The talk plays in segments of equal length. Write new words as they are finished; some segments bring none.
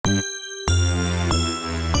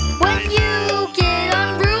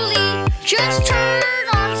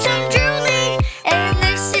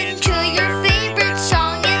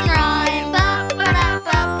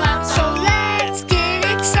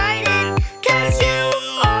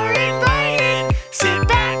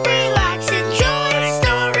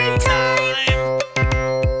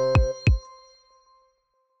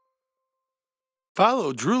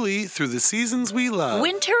Follow Drooly through the seasons we love.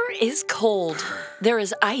 Winter is cold. There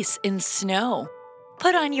is ice and snow.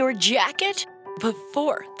 Put on your jacket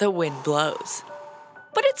before the wind blows.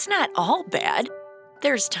 But it's not all bad.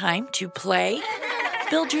 There's time to play.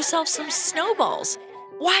 Build yourself some snowballs.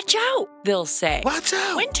 Watch out, they'll say. Watch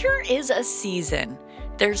out! Winter is a season.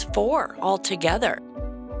 There's 4 altogether.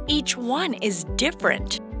 Each one is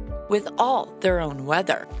different with all their own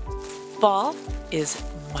weather. Fall is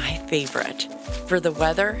my favorite. For the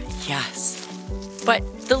weather, yes. But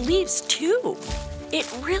the leaves too. It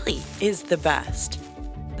really is the best.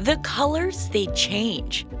 The colors, they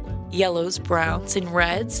change. Yellows, browns, and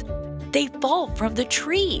reds, they fall from the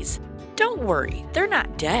trees. Don't worry, they're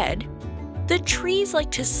not dead. The trees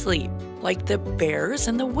like to sleep, like the bears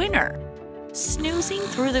in the winter. Snoozing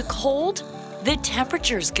through the cold, the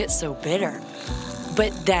temperatures get so bitter.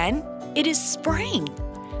 But then it is spring,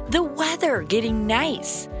 the weather getting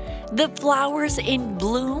nice, the flowers in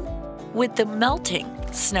bloom with the melting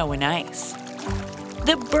snow and ice.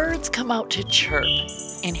 The birds come out to chirp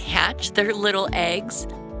and hatch their little eggs,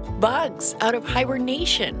 bugs out of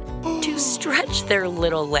hibernation to stretch their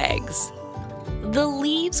little legs. The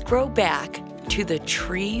leaves grow back to the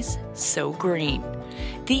trees so green,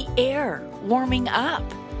 the air warming up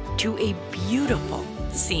to a beautiful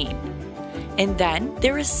scene. And then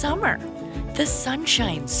there is summer. The sun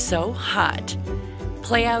shines so hot.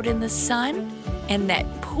 Play out in the sun, and that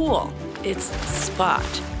pool, it's the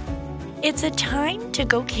spot. It's a time to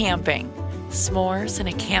go camping, s'mores and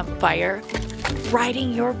a campfire,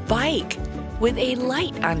 riding your bike with a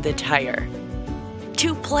light on the tire.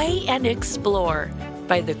 To play and explore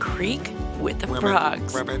by the creek with the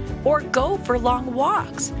frogs, or go for long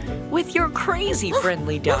walks with your crazy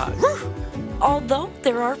friendly dog. Although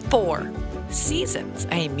there are 4 seasons,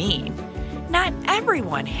 not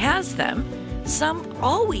everyone has them. Some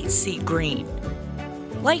always see green.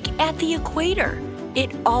 Like at the equator,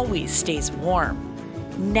 it always stays warm.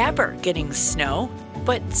 Never getting snow,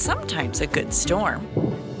 but sometimes a good storm.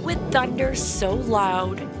 With thunder so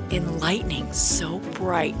loud and lightning so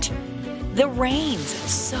bright, the rain's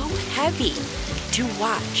so heavy to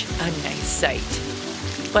watch a nice sight.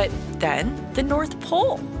 But then the North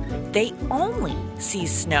Pole, they only see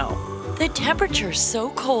snow. The temperature's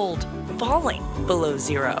so cold, falling below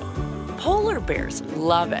 0. Polar bears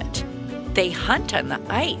love it. They hunt on the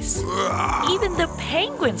ice. Even the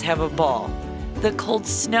penguins have a ball. The cold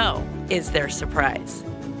snow is their surprise.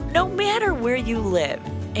 No matter where you live,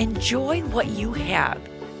 enjoy what you have.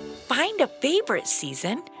 Find a favorite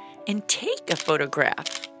season and take a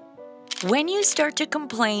photograph. When you start to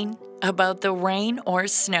complain about the rain or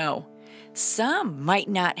snow, some might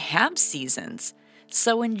not have seasons,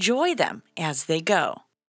 so enjoy them as they go.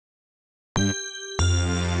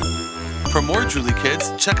 For more Drooly Kids,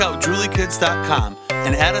 check out DroolyKids.com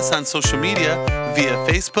and add us on social media via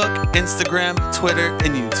Facebook, Instagram, Twitter,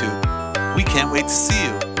 and YouTube. We can't wait to see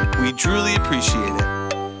you. We truly appreciate it.